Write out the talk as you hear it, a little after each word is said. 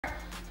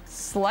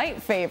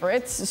slight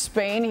favorites.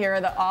 Spain, here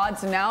are the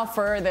odds now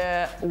for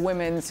the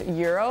Women's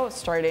Euro,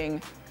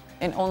 starting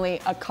in only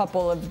a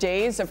couple of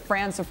days. Of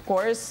France, of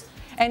course.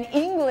 And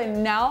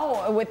England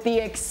now with the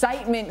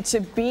excitement to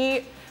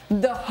be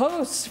the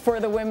hosts for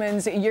the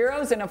Women's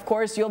Euros. And of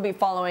course, you'll be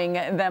following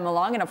them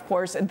along. And of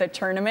course, the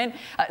tournament.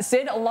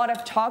 Sid, a lot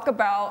of talk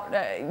about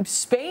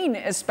Spain,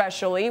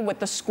 especially with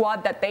the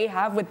squad that they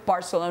have with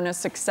Barcelona's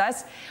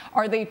success.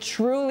 Are they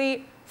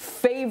truly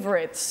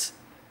favorites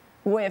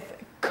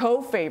with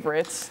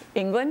co-favorites,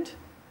 England?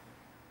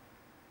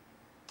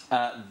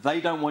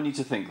 They don't want you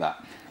to think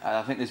that.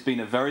 I think there's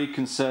been a very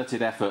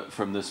concerted effort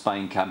from the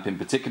Spain camp, in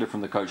particular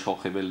from the coach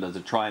Jorge Vilda,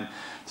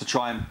 to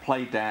try and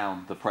play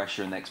down the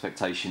pressure and the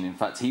expectation. In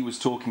fact, he was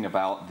talking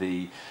about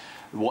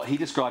what he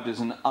described as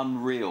an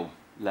unreal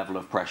level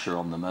of pressure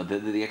on them.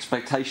 The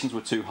expectations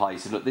were too high. He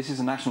said, look, this is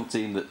a national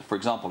team that, for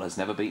example, has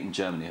never beaten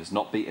Germany, has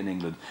not beaten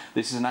England.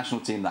 This is a national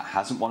team that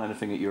hasn't won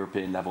anything at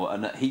European level.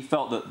 And he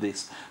felt that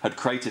this had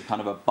created kind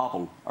of a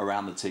bubble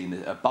around the team,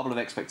 a bubble of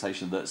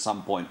expectation that at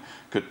some point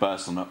could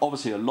burst on.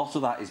 Obviously, a lot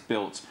of that is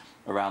built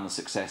around the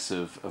success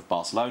of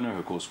Barcelona, who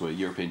of course were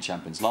European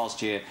champions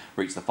last year,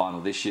 reached the final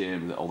this year,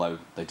 although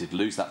they did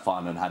lose that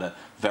final and had a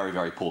very,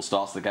 very poor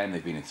start to the game.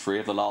 They've been in 3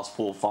 of the last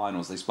 4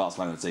 finals, this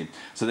Barcelona team.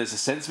 So there's a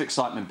sense of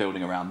excitement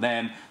building around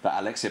them, that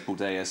Alexia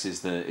Putellas is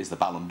the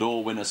Ballon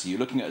d'Or winner. So you're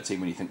looking at a team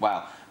when you think,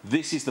 wow,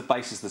 this is the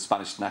basis of the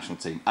Spanish national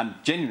team, and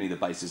genuinely the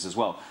basis as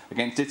well.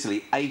 Against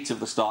Italy, 8 of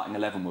the starting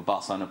 11 were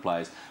Barcelona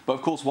players. But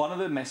of course, one of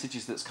the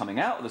messages that's coming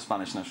out of the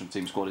Spanish national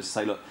team squad is to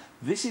say, look,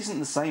 this isn't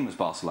the same as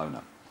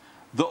Barcelona.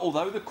 That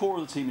although the core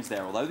of the team is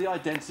there, although the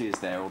identity is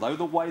there, although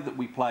the way that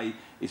we play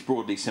is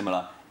broadly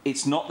similar,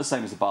 it's not the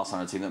same as the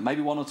Barcelona team. That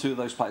maybe 1 or 2 of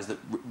those players that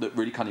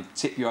really kind of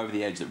tip you over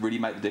the edge, that really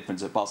make the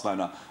difference at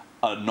Barcelona,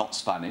 are not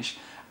Spanish.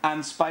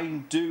 And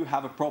Spain do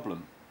have a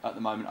problem at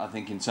the moment, I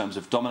think, in terms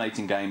of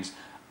dominating games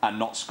and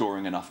not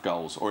scoring enough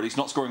goals, or at least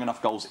not scoring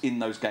enough goals in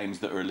those games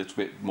that are a little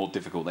bit more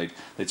difficult.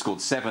 They'd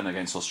scored 7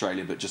 against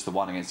Australia, but just the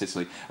 1 against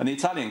Italy. And the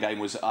Italian game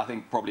was, I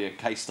think, probably a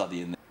case study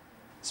in this.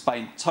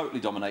 Spain totally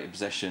dominated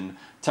possession.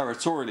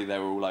 Territorially, they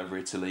were all over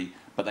Italy,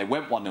 but they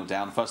went 1-0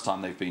 down. First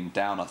time they've been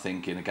down, I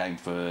think, in a game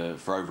for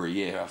over a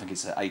year. I think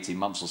it's 18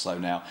 months or so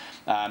now,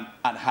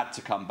 and had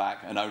to come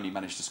back and only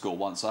managed to score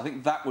once. So I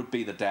think that would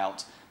be the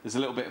doubt. There's a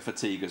little bit of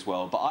fatigue as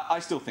well, but I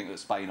still think that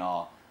Spain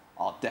are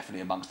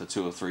definitely amongst the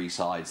 2 or 3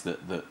 sides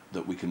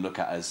that we can look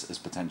at as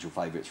potential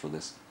favourites for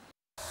this.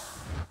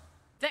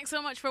 Thanks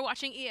so much for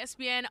watching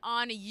ESPN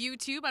on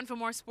YouTube. And for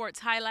more sports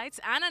highlights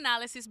and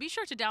analysis, be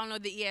sure to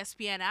download the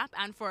ESPN app.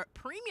 And for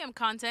premium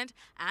content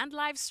and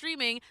live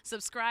streaming,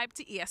 subscribe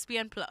to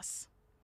ESPN Plus.